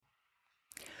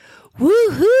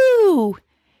Woohoo!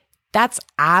 That's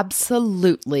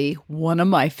absolutely one of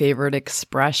my favorite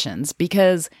expressions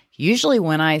because usually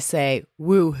when I say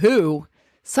woohoo,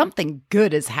 something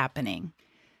good is happening.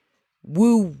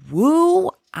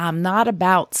 Woo-woo, I'm not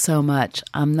about so much.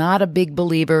 I'm not a big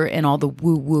believer in all the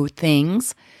woo-woo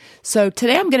things. So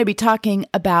today I'm going to be talking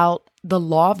about the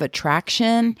law of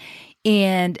attraction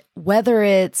and whether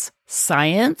it's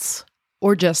science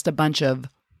or just a bunch of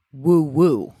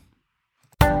woo-woo.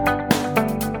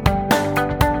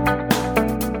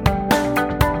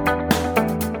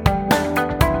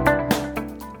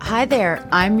 Hi there,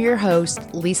 I'm your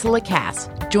host, Lisa Lacasse.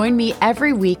 Join me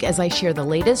every week as I share the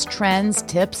latest trends,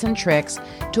 tips, and tricks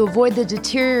to avoid the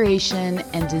deterioration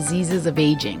and diseases of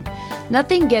aging.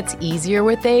 Nothing gets easier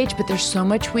with age, but there's so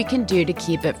much we can do to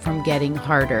keep it from getting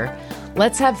harder.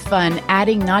 Let's have fun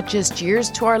adding not just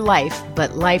years to our life,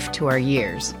 but life to our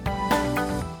years.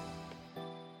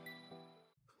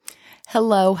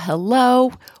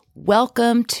 Hello.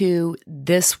 Welcome to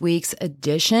this week's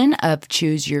edition of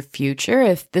Choose Your Future.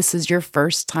 If this is your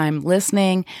first time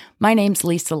listening, my name's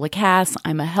Lisa Lacasse.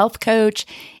 I'm a health coach,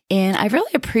 and I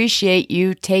really appreciate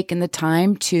you taking the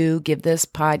time to give this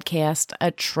podcast a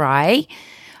try.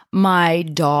 My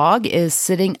dog is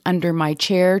sitting under my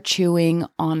chair chewing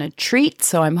on a treat,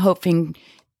 so I'm hoping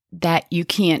that you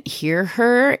can't hear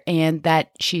her and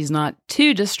that she's not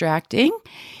too distracting.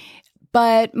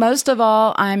 But most of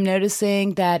all, I'm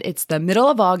noticing that it's the middle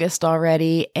of August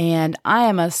already, and I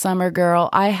am a summer girl.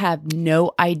 I have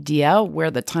no idea where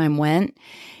the time went.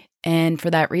 And for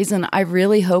that reason, I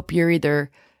really hope you're either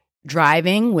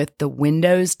driving with the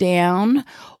windows down,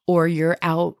 or you're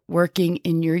out working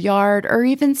in your yard, or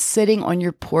even sitting on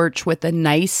your porch with a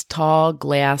nice tall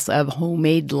glass of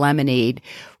homemade lemonade.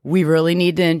 We really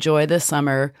need to enjoy the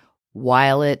summer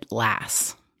while it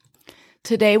lasts.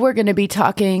 Today, we're going to be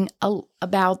talking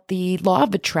about the law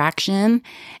of attraction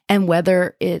and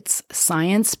whether it's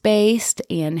science-based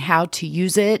and how to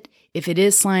use it, if it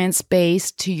is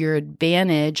science-based, to your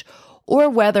advantage, or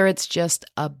whether it's just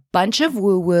a bunch of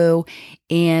woo-woo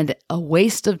and a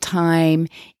waste of time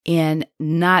and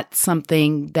not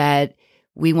something that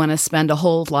we want to spend a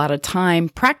whole lot of time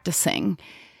practicing.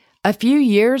 A few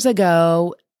years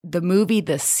ago, the movie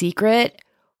The Secret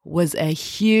was a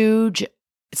huge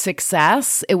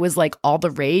success. It was like all the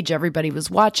rage. Everybody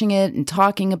was watching it and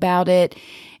talking about it.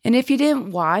 And if you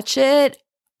didn't watch it,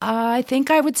 I think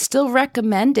I would still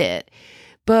recommend it.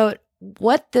 But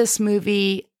what this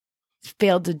movie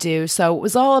failed to do, so it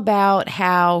was all about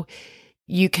how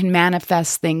you can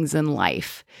manifest things in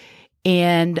life.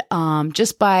 And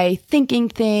just by thinking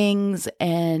things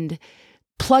and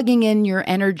plugging in your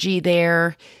energy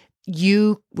there,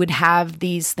 you would have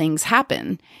these things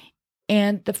happen.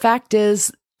 And the fact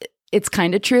is, it's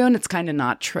kind of true and it's kind of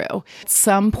not true. At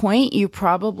some point, you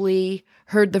probably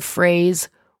heard the phrase,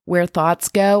 where thoughts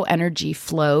go, energy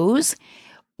flows.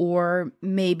 Or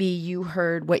maybe you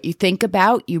heard what you think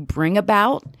about, you bring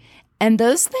about. And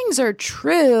those things are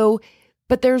true,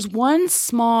 but there's one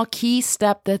small key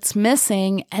step that's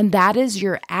missing, and that is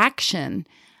your action.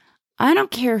 I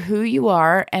don't care who you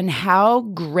are and how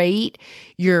great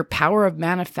your power of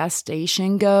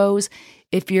manifestation goes.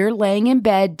 If you're laying in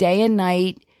bed day and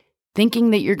night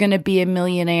thinking that you're going to be a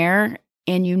millionaire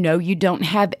and you know you don't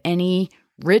have any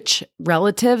rich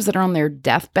relatives that are on their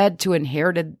deathbed to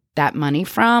inherit that money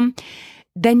from,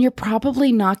 then you're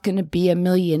probably not going to be a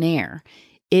millionaire.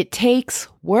 It takes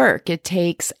work, it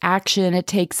takes action, it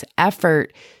takes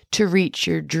effort to reach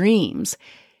your dreams.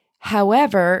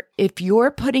 However, if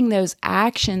you're putting those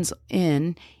actions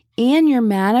in and you're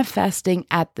manifesting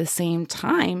at the same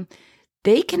time,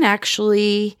 they can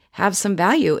actually have some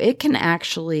value. It can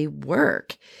actually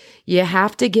work. You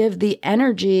have to give the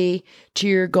energy to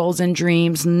your goals and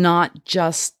dreams, not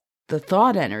just the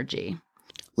thought energy.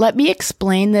 Let me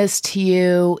explain this to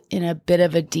you in a bit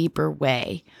of a deeper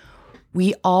way.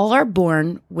 We all are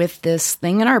born with this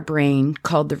thing in our brain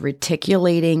called the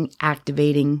reticulating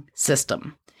activating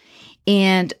system.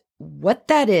 And what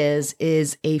that is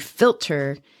a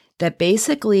filter that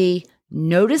basically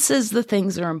notices the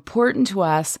things that are important to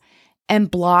us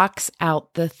and blocks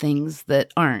out the things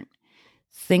that aren't.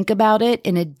 Think about it.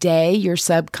 In a day, your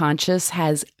subconscious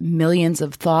has millions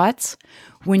of thoughts.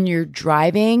 When you're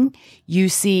driving, you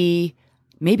see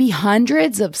maybe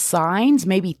hundreds of signs,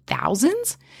 maybe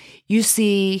thousands. You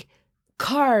see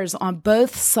cars on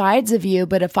both sides of you.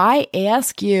 But if I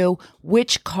ask you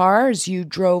which cars you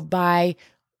drove by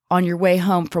on your way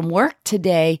home from work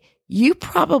today, you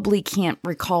probably can't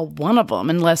recall one of them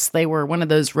unless they were one of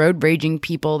those road raging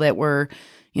people that were,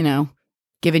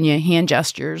 giving you hand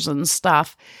gestures and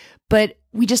stuff. But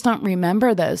we just don't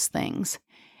remember those things.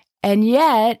 And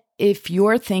yet, if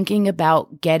you're thinking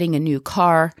about getting a new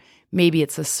car, maybe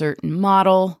it's a certain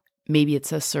model, maybe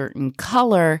it's a certain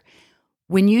color,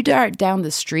 when you dart down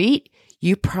the street,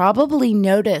 you probably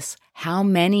notice how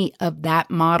many of that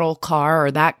model car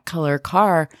or that color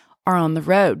car are on the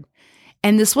road.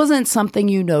 And this wasn't something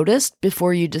you noticed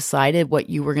before you decided what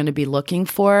you were going to be looking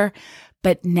for,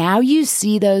 but now you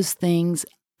see those things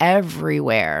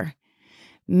everywhere.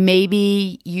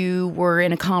 Maybe you were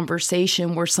in a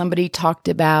conversation where somebody talked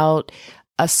about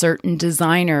a certain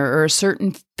designer or a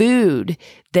certain food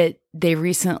that they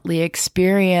recently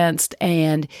experienced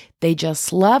and they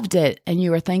just loved it. And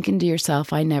you were thinking to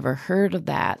yourself, I never heard of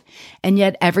that. And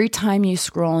yet every time you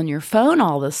scroll on your phone,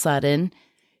 all of a sudden,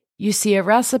 you see a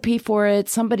recipe for it,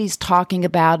 somebody's talking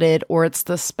about it, or it's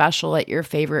the special at your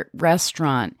favorite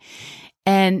restaurant.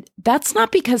 And that's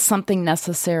not because something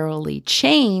necessarily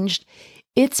changed.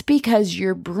 It's because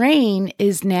your brain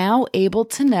is now able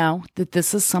to know that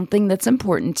this is something that's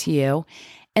important to you.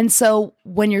 And so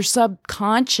when your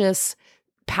subconscious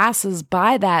passes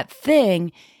by that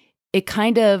thing, it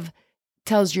kind of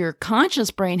tells your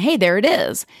conscious brain, hey, there it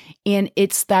is. And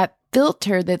it's that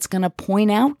filter that's going to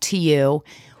point out to you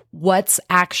what's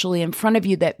actually in front of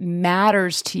you that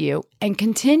matters to you and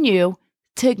continue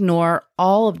to ignore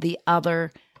all of the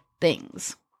other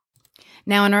things.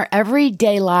 Now, in our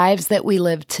everyday lives that we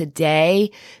live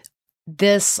today,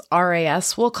 this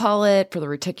RAS, we'll call it, for the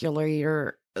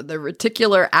reticular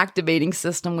activating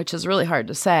system, which is really hard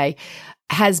to say,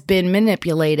 has been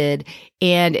manipulated,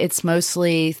 and it's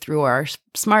mostly through our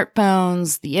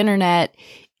smartphones, the internet.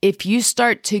 If you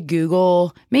start to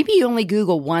Google, maybe you only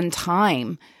Google one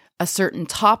time a certain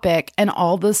topic, and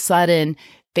all of a sudden,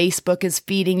 Facebook is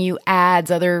feeding you ads,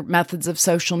 other methods of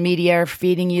social media are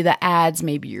feeding you the ads,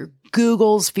 maybe your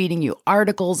Google's feeding you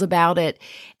articles about it.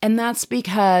 And that's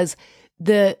because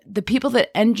the people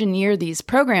that engineer these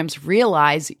programs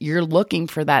realize you're looking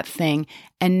for that thing.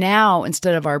 And now,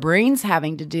 instead of our brains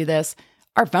having to do this,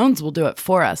 our phones will do it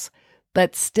for us.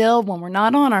 But still, when we're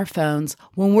not on our phones,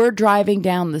 when we're driving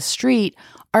down the street,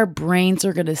 our brains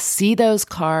are going to see those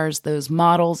cars, those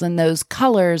models, and those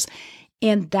colors.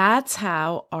 And that's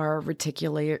how our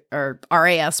reticular or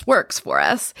RAS works for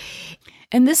us.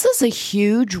 And this is a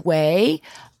huge way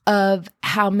of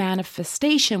how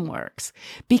manifestation works,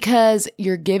 because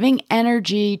you're giving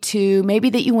energy to maybe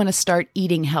that you want to start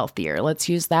eating healthier. Let's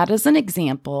use that as an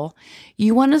example.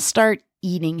 You want to start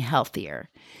eating healthier.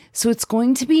 So it's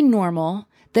going to be normal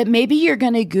that maybe you're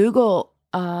going to Google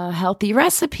healthy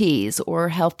recipes or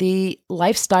healthy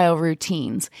lifestyle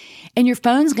routines, and your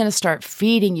phone's going to start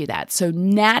feeding you that. So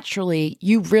naturally,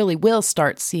 you really will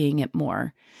start seeing it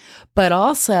more. But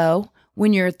also,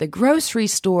 when you're at the grocery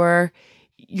store,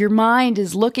 your mind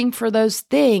is looking for those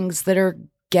things that are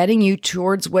getting you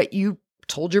towards what you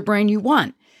told your brain you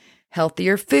want.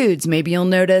 Healthier foods. Maybe you'll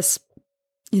notice,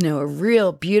 a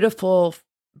real beautiful,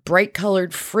 bright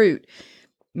colored fruit.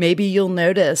 Maybe you'll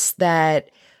notice that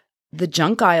the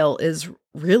junk aisle is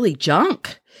really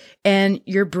junk, and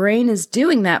your brain is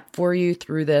doing that for you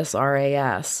through this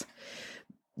RAS.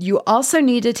 You also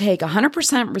need to take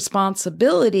 100%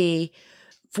 responsibility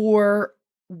for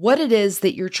what it is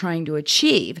that you're trying to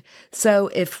achieve. So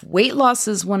if weight loss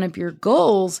is one of your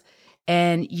goals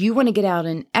and you want to get out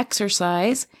and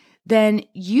exercise, then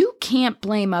you can't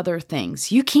blame other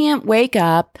things. You can't wake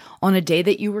up on a day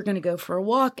that you were going to go for a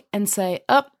walk and say,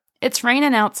 oh, it's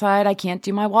raining outside, I can't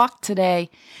do my walk today.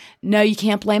 No, you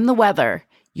can't blame the weather.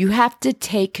 You have to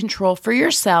take control for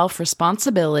yourself,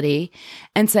 responsibility,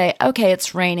 and say, okay,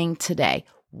 it's raining today.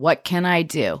 What can I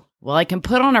do? Well, I can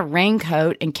put on a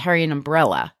raincoat and carry an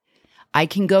umbrella. I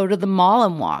can go to the mall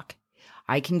and walk.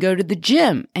 I can go to the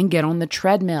gym and get on the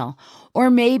treadmill. Or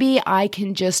maybe I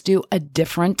can just do a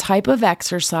different type of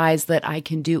exercise that I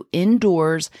can do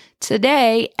indoors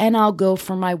today, and I'll go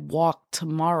for my walk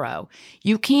tomorrow.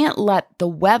 You can't let the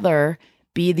weather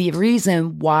be the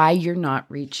reason why you're not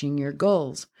reaching your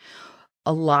goals.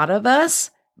 A lot of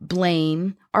us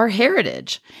blame our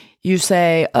heritage. You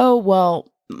say, oh,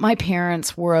 well, my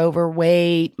parents were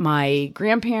overweight. My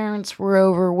grandparents were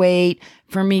overweight.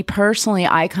 For me personally,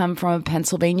 I come from a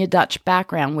Pennsylvania Dutch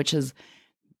background, which is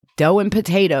dough and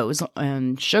potatoes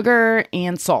and sugar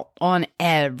and salt on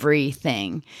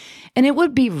everything. And it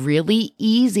would be really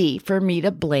easy for me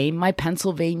to blame my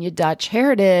Pennsylvania Dutch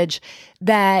heritage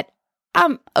that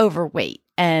I'm overweight.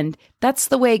 And that's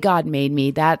the way God made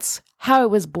me. That's how I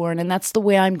was born. And that's the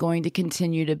way I'm going to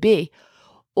continue to be.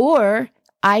 Or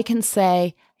I can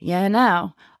say,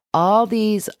 all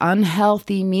these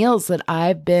unhealthy meals that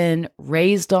I've been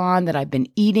raised on, that I've been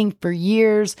eating for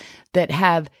years, that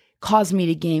have cause me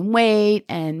to gain weight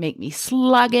and make me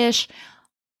sluggish,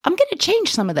 I'm going to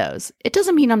change some of those. It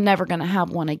doesn't mean I'm never going to have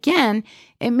one again.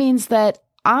 It means that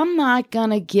I'm not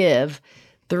going to give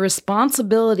the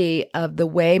responsibility of the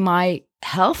way my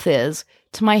health is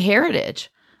to my heritage.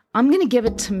 I'm going to give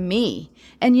it to me.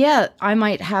 And yeah, I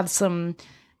might have some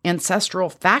ancestral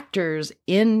factors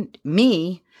in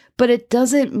me, but it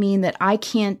doesn't mean that I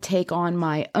can't take on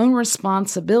my own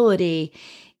responsibility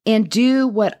and do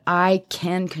what I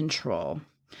can control.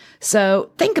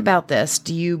 So think about this.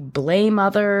 Do you blame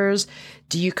others?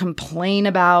 Do you complain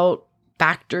about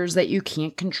factors that you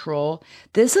can't control?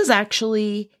 This is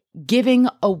actually giving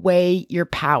away your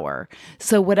power.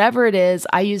 So whatever it is,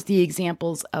 I use the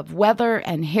examples of weather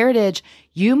and heritage.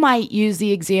 You might use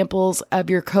the examples of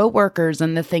your coworkers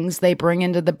and the things they bring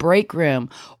into the break room,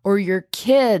 or your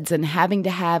kids and having to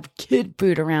have kid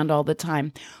food around all the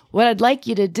time. What I'd like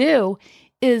you to do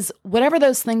is, whatever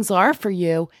those things are for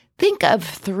you, think of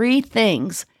 3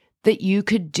 things that you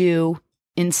could do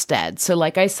instead. So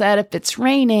like I said, if it's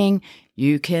raining,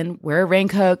 you can wear a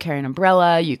raincoat, carry an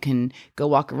umbrella, you can go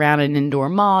walk around an indoor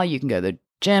mall, you can go to the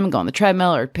gym, go on the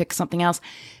treadmill, or pick something else.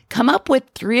 Come up with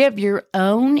 3 of your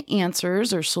own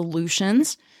answers or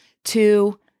solutions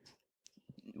to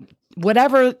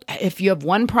whatever. If you have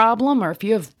 1 problem or if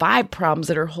you have 5 problems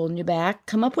that are holding you back,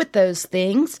 come up with those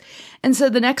things. And so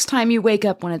the next time you wake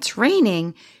up when it's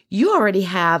raining, you already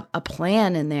have a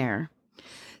plan in there.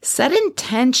 Set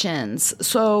intentions.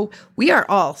 So we are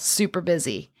all super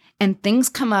busy and things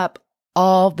come up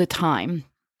all the time.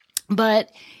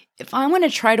 But if I want to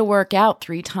try to work out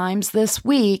 3 times this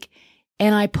week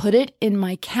and I put it in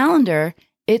my calendar,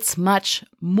 it's much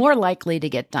more likely to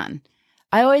get done.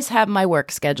 I always have my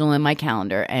work schedule in my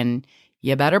calendar, and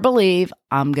you better believe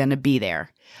I'm going to be there.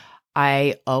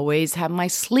 I always have my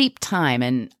sleep time,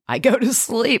 and I go to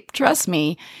sleep, trust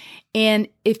me. And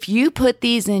if you put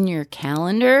these in your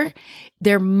calendar,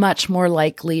 they're much more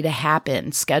likely to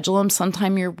happen. Schedule them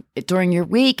sometime during your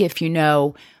week. If you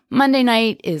know Monday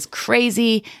night is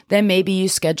crazy, then maybe you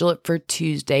schedule it for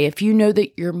Tuesday. If you know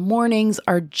that your mornings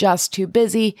are just too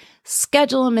busy,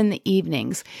 schedule them in the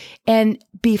evenings and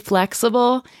be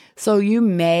flexible. So you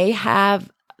may have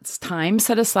time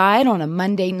set aside on a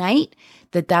Monday night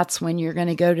that's when you're going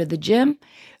to go to the gym,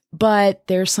 but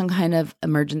there's some kind of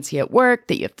emergency at work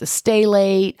that you have to stay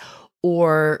late,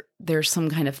 or there's some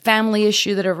kind of family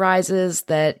issue that arises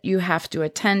that you have to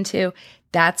attend to.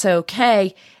 That's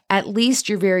okay. At least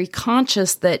you're very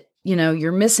conscious that,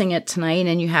 you're missing it tonight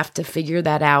and you have to figure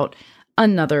that out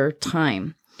another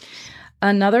time.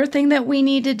 Another thing that we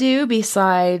need to do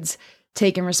besides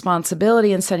taking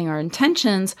responsibility and setting our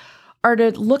intentions are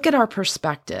to look at our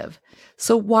perspective.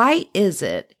 So why is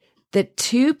it that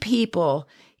 2 people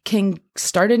can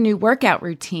start a new workout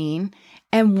routine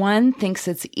and one thinks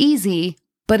it's easy,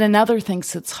 but another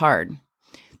thinks it's hard?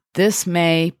 This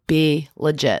may be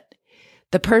legit.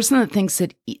 The person that thinks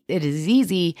it is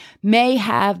easy may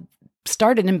have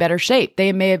started in better shape.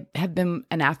 They may have been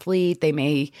an athlete. They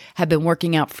may have been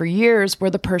working out for years, where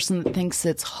the person that thinks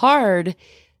it's hard,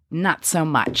 not so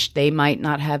much. They might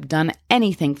not have done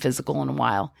anything physical in a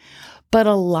while. But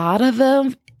a lot of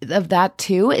that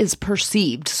too is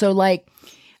perceived. So like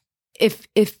if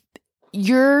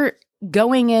you're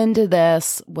going into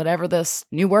this, whatever this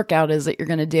new workout is that you're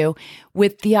going to do,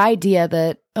 with the idea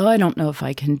that, I don't know if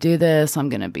I can do this. I'm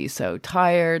going to be so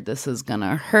tired. This is going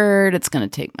to hurt. It's going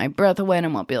to take my breath away and I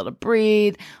won't be able to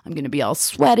breathe. I'm going to be all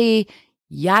sweaty,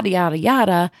 yada, yada,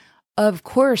 yada. Of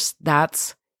course,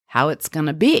 that's how it's going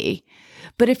to be.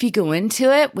 But if you go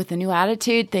into it with a new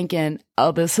attitude thinking,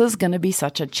 this is going to be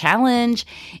such a challenge,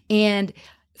 and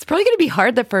it's probably going to be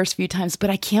hard the first few times, but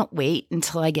I can't wait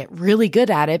until I get really good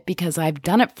at it because I've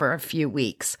done it for a few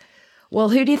weeks. Well,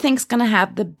 who do you think is going to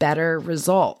have the better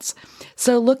results?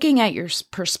 So looking at your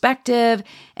perspective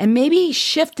and maybe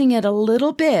shifting it a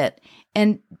little bit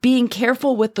and being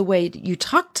careful with the way you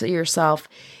talk to yourself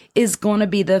is going to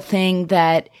be the thing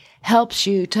that helps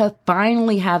you to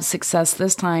finally have success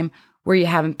this time where you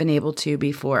haven't been able to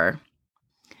before.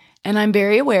 And I'm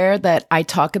very aware that I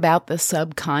talk about the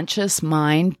subconscious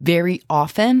mind very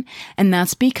often, and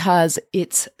that's because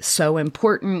it's so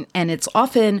important and it's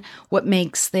often what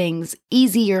makes things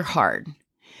easy or hard.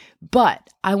 But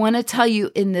I want to tell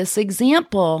you, in this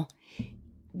example,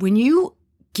 when you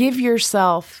give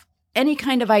yourself any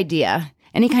kind of idea,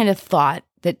 any kind of thought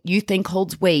that you think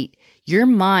holds weight, your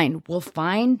mind will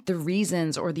find the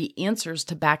reasons or the answers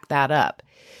to back that up.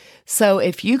 So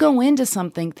if you go into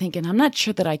something thinking, I'm not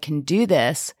sure that I can do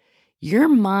this, your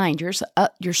mind,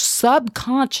 your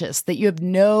subconscious that you have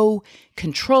no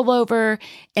control over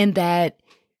and that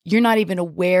you're not even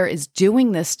aware is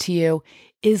doing this to you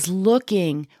is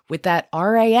looking with that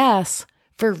RAS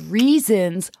for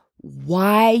reasons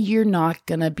why you're not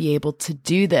going to be able to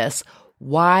do this,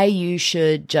 why you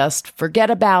should just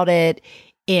forget about it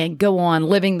and go on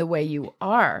living the way you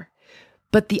are.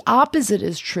 But the opposite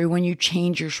is true when you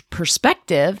change your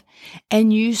perspective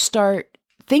and you start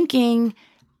thinking,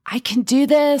 I can do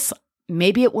this.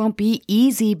 Maybe it won't be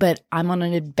easy, but I'm on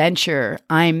an adventure.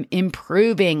 I'm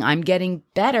improving. I'm getting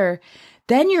better.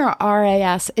 Then your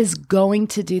RAS is going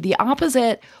to do the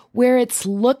opposite, where it's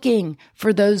looking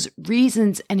for those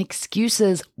reasons and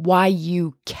excuses why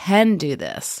you can do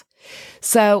this.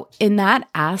 So in that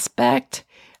aspect,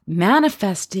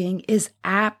 manifesting is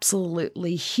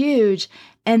absolutely huge,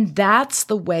 and that's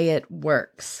the way it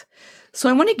works. So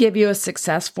I want to give you a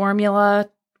success formula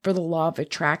for the law of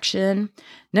attraction.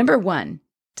 Number 1,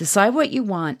 decide what you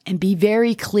want and be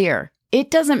very clear. It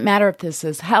doesn't matter if this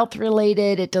is health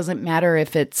related. It doesn't matter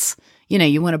if it's,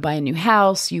 you want to buy a new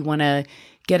house, you want to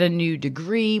get a new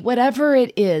degree, whatever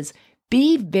it is,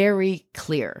 be very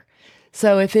clear.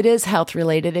 So if it is health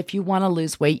related, if you want to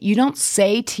lose weight, you don't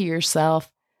say to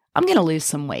yourself, I'm going to lose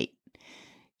some weight.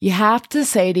 You have to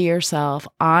say to yourself,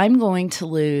 I'm going to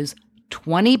lose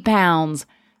 20 pounds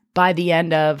by the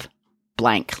end of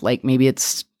blank. Like maybe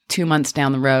it's 2 months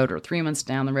down the road or 3 months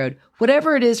down the road,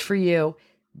 whatever it is for you,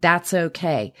 that's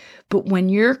okay. But when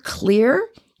you're clear,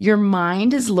 your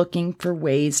mind is looking for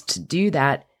ways to do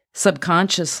that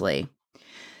subconsciously.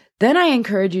 Then I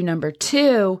encourage you, number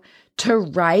 2, to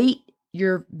write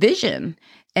your vision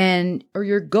or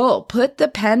your goal. Put the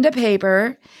pen to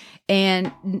paper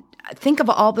and think of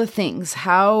all the things,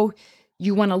 how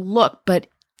you want to look, but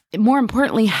more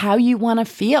importantly, how you want to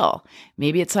feel.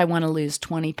 Maybe it's I want to lose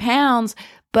 20 pounds,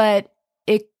 but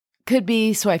it could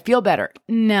be so I feel better.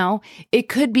 No, it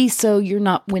could be so you're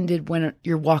not winded when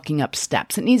you're walking up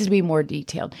steps. It needs to be more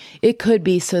detailed. It could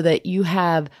be so that you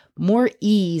have more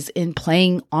ease in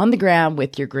playing on the ground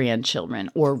with your grandchildren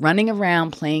or running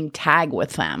around playing tag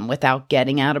with them without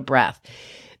getting out of breath.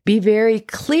 Be very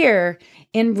clear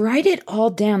and write it all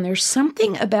down. There's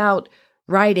something about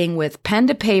writing with pen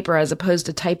to paper as opposed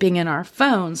to typing in our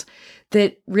phones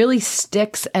that really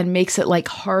sticks and makes it like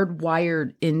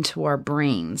hardwired into our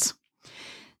brains.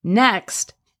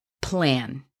 Next,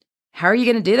 plan. How are you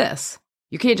going to do this?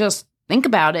 You can't just think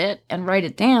about it and write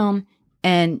it down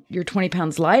and you're 20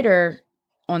 pounds lighter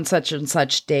on such and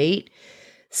such date.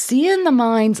 See in the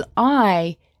mind's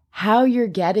eye how you're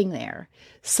getting there.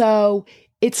 So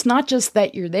it's not just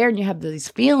that you're there and you have these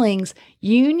feelings.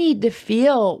 You need to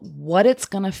feel what it's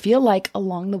going to feel like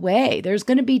along the way. There's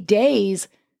going to be days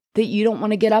that you don't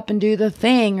want to get up and do the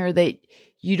thing, or that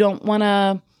you don't want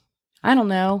to,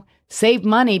 save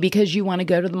money because you want to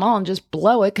go to the mall and just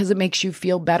blow it because it makes you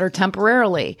feel better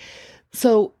temporarily.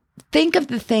 So think of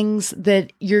the things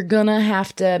that you're going to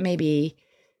have to maybe,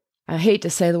 I hate to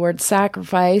say the word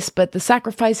sacrifice, but the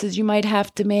sacrifices you might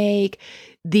have to make,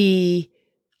 the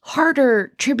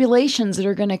harder tribulations that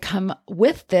are going to come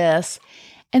with this.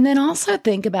 And then also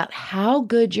think about how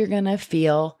good you're going to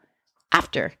feel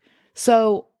after.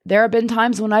 So there have been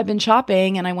times when I've been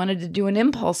shopping and I wanted to do an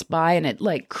impulse buy and it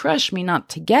like crushed me not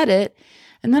to get it.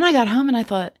 And then I got home and I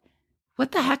thought,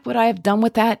 what the heck would I have done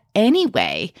with that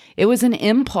anyway? It was an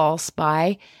impulse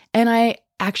buy. And I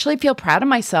actually feel proud of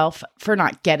myself for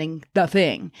not getting the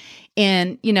thing.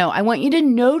 And, I want you to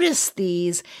notice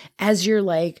these as you're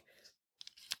like,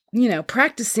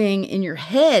 practicing in your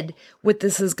head what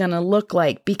this is going to look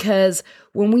like. Because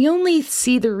when we only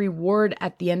see the reward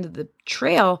at the end of the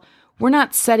trail, we're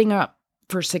not setting up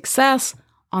for success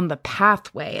on the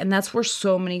pathway. And that's where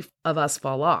so many of us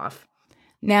fall off.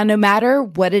 Now, no matter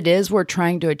what it is we're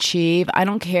trying to achieve, I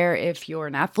don't care if you're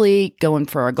an athlete going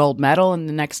for a gold medal in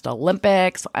the next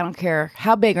Olympics. I don't care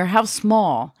how big or how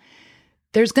small.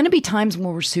 There's going to be times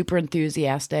when we're super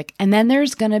enthusiastic. And then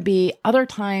there's going to be other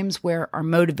times where our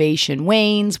motivation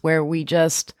wanes, where we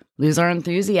just lose our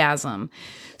enthusiasm.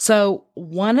 So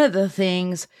one of the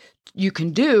things you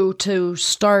can do to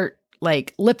start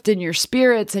like lifting your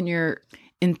spirits and your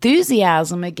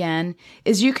enthusiasm again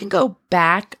is you can go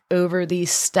back over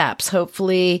these steps.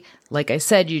 Hopefully, like I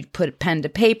said, you put pen to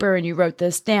paper and you wrote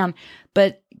this down,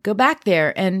 but go back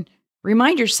there and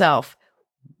remind yourself,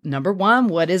 number 1,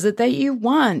 what is it that you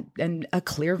want? And a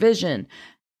clear vision.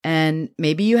 And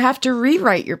maybe you have to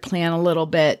rewrite your plan a little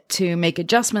bit to make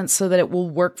adjustments so that it will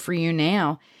work for you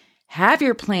now. Have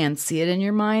your plan, see it in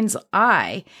your mind's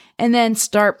eye, and then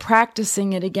start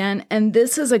practicing it again. And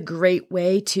this is a great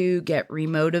way to get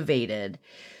remotivated.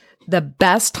 The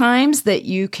best times that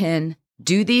you can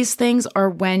do these things are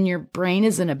when your brain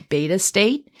is in a beta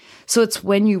state. So it's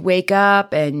when you wake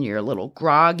up and you're a little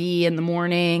groggy in the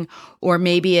morning, or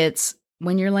maybe it's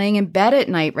when you're laying in bed at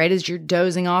night, right as you're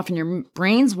dozing off and your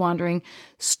brain's wandering.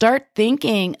 Start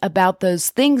thinking about those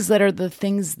things that are the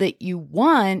things that you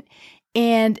want,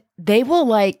 and they will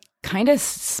like kind of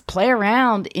play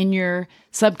around in your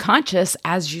subconscious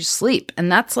as you sleep.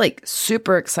 And that's like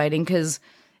super exciting because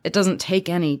it doesn't take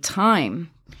any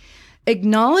time.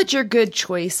 Acknowledge your good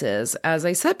choices. As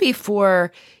I said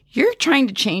before, you're trying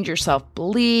to change your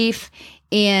self-belief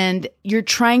and you're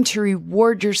trying to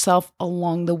reward yourself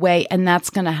along the way. And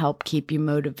that's going to help keep you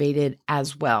motivated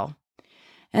as well.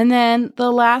 And then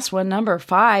the last one, number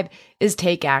 5, is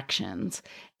take actions.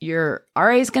 Your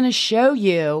RA is going to show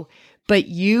you, but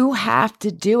you have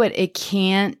to do it. It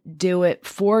can't do it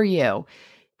for you.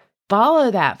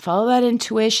 Follow that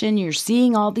intuition. You're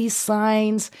seeing all these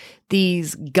signs,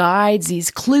 these guides,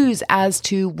 these clues as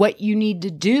to what you need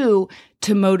to do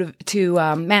to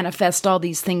manifest all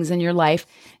these things in your life.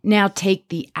 Now take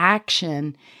the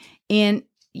action, and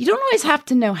you don't always have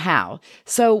to know how.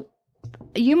 So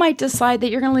you might decide that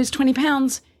you're going to lose 20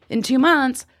 pounds in 2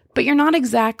 months, but you're not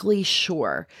exactly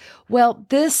sure. Well,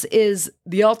 this is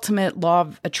the ultimate law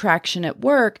of attraction at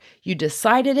work. You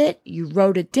decided it, you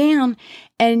wrote it down,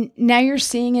 and now you're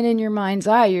seeing it in your mind's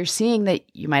eye. You're seeing that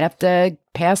you might have to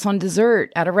pass on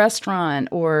dessert at a restaurant,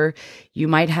 or you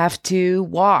might have to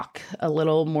walk a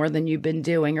little more than you've been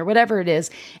doing, or whatever it is.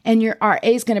 And your RA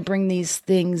is going to bring these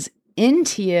things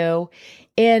into you.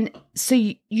 And so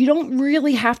you don't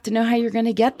really have to know how you're going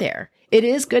to get there. It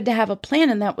is good to have a plan,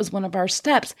 and that was one of our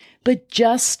steps, but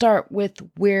just start with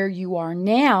where you are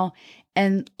now,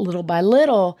 and little by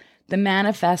little, the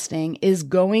manifesting is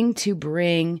going to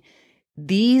bring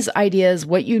these ideas,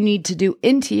 what you need to do,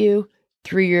 into you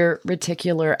through your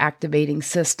reticular activating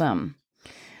system.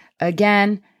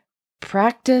 Again,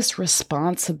 practice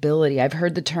responsibility. I've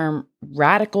heard the term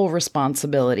radical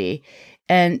responsibility,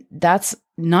 and that's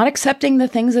not accepting the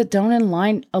things that don't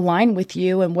align with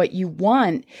you and what you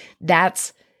want.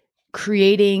 That's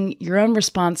creating your own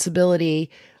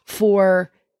responsibility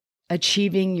for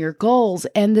achieving your goals.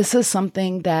 And this is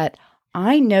something that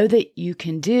I know that you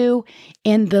can do.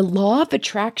 And the law of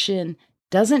attraction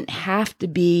doesn't have to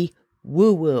be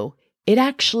woo-woo. It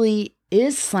actually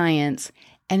is science,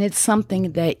 and it's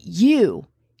something that you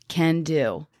can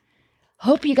do.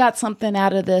 Hope you got something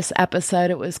out of this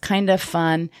episode. It was kind of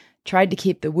fun. Tried to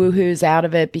keep the woohoos out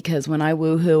of it because when I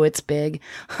woohoo, it's big.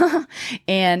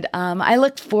 And I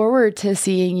look forward to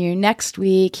seeing you next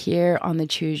week here on the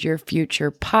Choose Your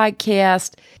Future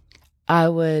podcast. I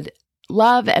would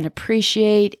love and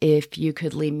appreciate if you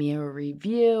could leave me a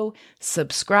review,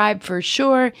 subscribe for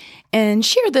sure, and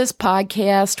share this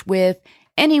podcast with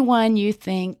anyone you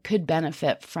think could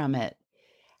benefit from it.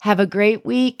 Have a great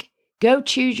week. Go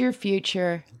choose your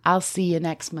future. I'll see you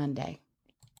next Monday.